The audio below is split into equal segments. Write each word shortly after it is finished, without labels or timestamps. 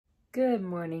Good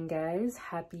morning, guys.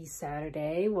 Happy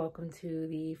Saturday. Welcome to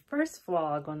the first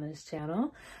vlog on this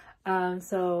channel.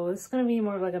 So it's going to be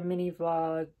more of like a mini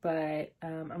vlog, but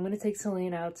I'm going to take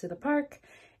Céline out to the park,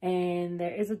 and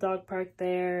there is a dog park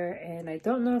there, and I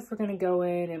don't know if we're going to go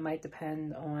in. It might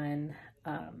depend on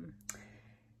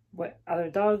what other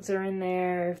dogs are in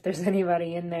there, if there's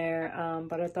anybody in there,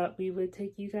 but I thought we would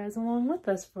take you guys along with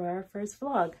us for our first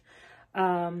vlog.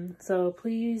 So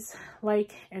please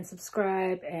like and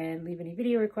subscribe and leave any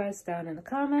video requests down in the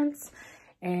comments,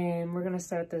 and we're gonna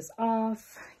start this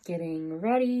off getting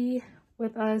ready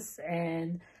with us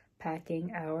and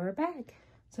packing our bag.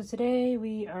 So today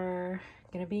we are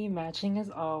gonna be matching as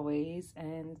always,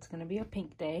 and it's gonna be a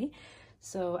pink day.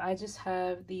 So I just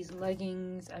have these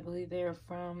leggings. I believe they're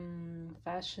from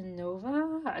Fashion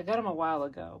Nova. I got them a while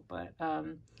ago, but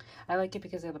I like it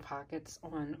because they have the pockets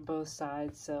on both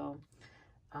sides, so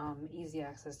easy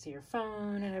access to your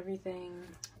phone and everything.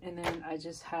 And then I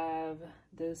just have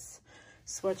this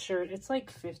sweatshirt. It's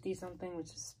like 50 something,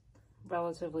 which is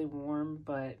relatively warm,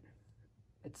 but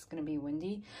it's gonna be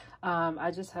windy.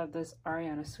 I just have this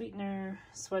Ariana Sweetener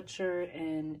sweatshirt,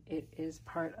 and it is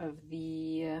part of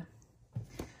the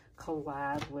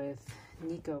collab with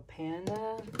Nico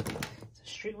Panda. It's a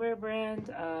streetwear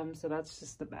brand. So that's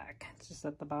just the back. It's just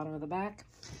at the bottom of the back,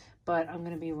 but I'm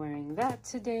gonna be wearing that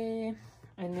today.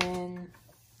 And then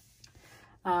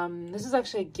this is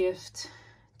actually a gift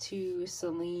to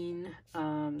Céline,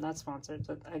 not sponsored,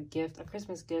 but a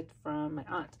Christmas gift from my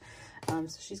aunt.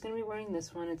 So she's gonna be wearing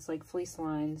this one. It's like fleece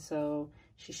lined, so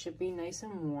she should be nice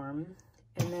and warm.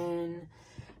 And then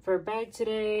for a bag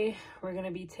today, we're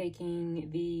gonna be taking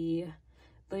the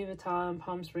Louis Vuitton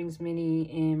Palm Springs Mini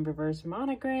in reverse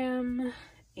monogram,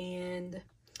 and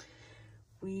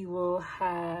we will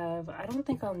have, I don't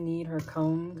think I'll need her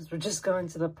comb because we're just going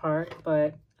to the park,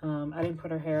 but I didn't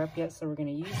put her hair up yet, so we're gonna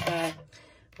use that.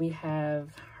 We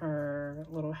have her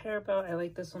little hair belt. I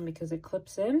like this one because it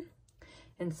clips in,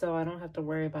 and so I don't have to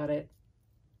worry about it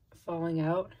falling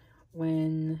out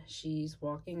when she's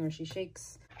walking or she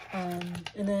shakes. And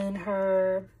then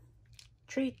her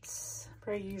treats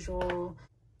per usual.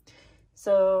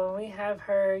 So we have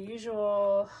her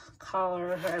usual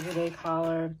collar, her everyday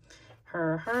collar,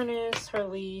 her harness, her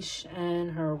leash,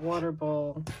 and her water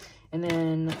bowl. And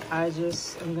then I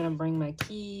just am gonna bring my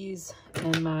keys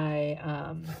and my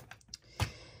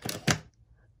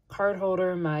card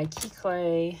holder, my key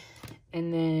clay,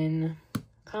 and then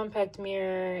compact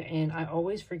mirror. And I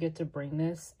always forget to bring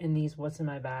this in these what's in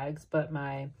my bags, but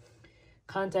my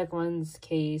contact lens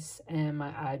case and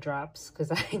my eye drops,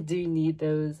 because I do need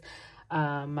those.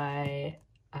 My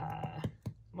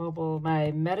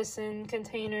medicine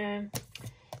container,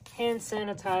 hand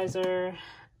sanitizer,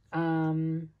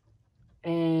 and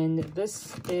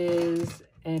this is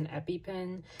an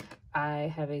EpiPen.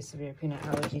 I have a severe peanut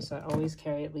allergy, so I always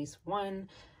carry at least one.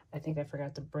 I think I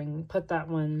forgot to put that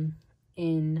one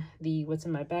in the what's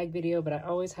in my bag video, but I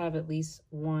always have at least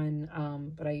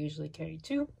one, but I usually carry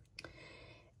two.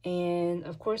 And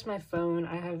of course my phone.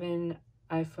 I have an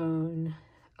iPhone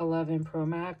 11 Pro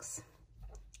Max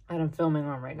that I'm filming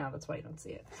on right now. That's why you don't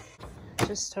see it.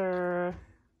 Just her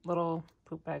little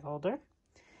poop bag holder.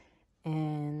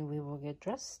 And we will get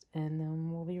dressed and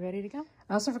then we'll be ready to go.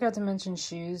 I also forgot to mention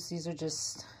shoes. These are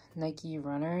just Nike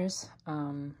runners.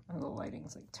 The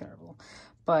lighting's like terrible,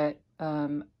 but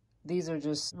these are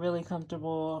just really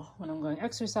comfortable when I'm going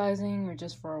exercising or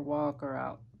just for a walk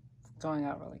or going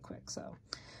out really quick. So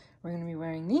we're gonna be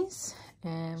wearing these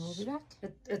and we'll be back.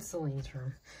 It's Céline's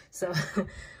room, so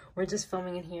we're just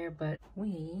filming in here, but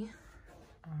we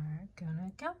are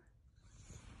gonna go.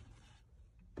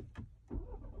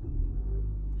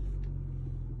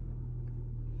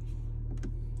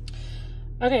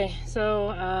 Okay,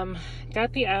 so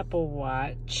got the Apple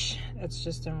Watch. It's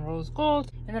just in rose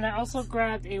gold. And then I also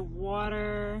grabbed a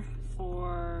water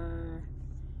for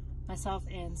myself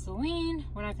and Céline.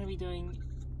 We're not gonna be doing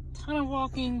a ton of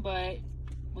walking, but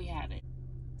we have it.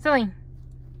 Céline.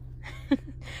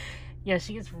 Yeah,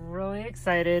 she gets really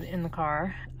excited in the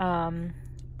car.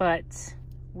 But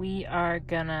we are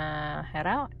gonna head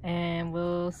out and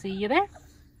we'll see you there.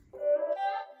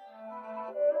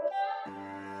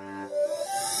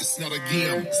 It's not a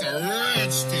game, it's a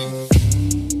rich thing.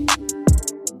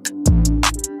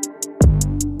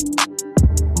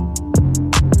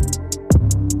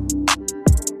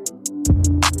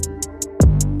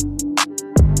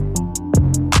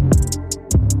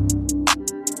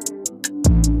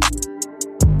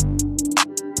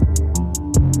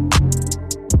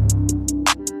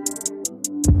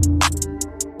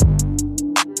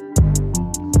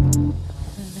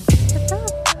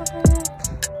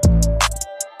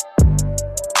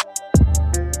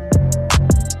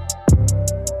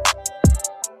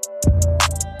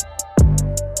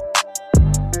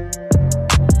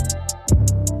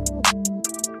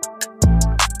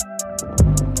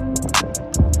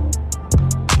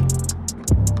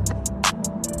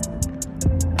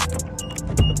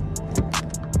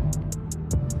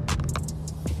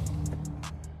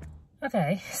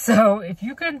 Okay, so if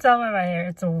you couldn't tell by my hair,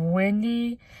 it's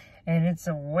windy and it's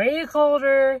way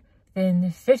colder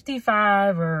than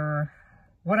 55 or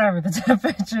whatever the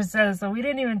temperature says. So we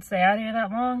didn't even stay out here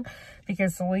that long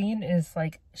because Céline is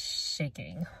like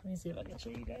shaking. Let me see if I can show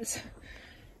you guys.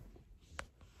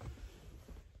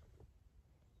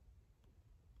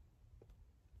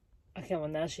 Okay, well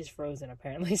now she's frozen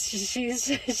apparently. She's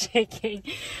shaking.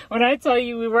 When I tell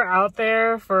you we were out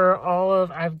there for all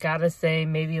of, I've got to say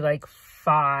maybe like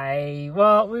 5,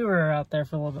 well, we were out there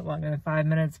for a little bit longer than 5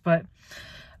 minutes, but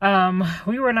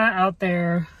we were not out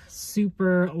there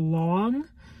super long.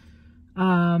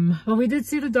 But we did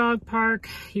see the dog park.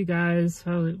 You guys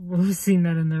probably will have seen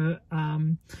that in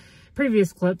the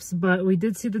previous clips, but we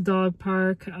did see the dog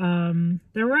park.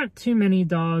 There weren't too many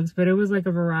dogs, but it was like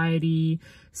a variety.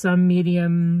 Some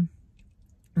medium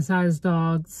sized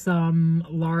dogs, some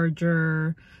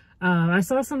larger. I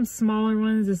saw some smaller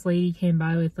ones. This lady came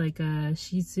by with like a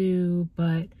Shih Tzu,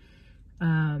 but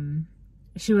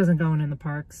she wasn't going in the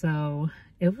park, so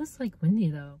it was like windy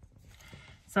though.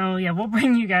 So yeah, we'll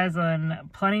bring you guys on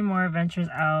plenty more adventures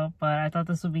out, but I thought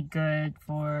this would be good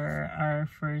for our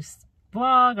first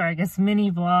vlog, or I guess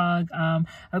mini vlog. I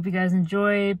hope you guys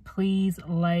enjoy. Please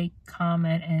like,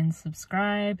 comment, and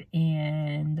subscribe,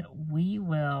 and we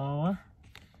will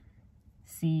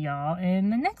see y'all in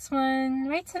the next one.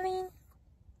 Right, Céline?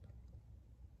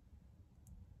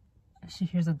 She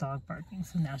hears a dog barking,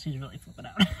 so now she's really flipping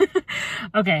out.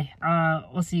 Okay,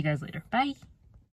 we'll see you guys later. Bye.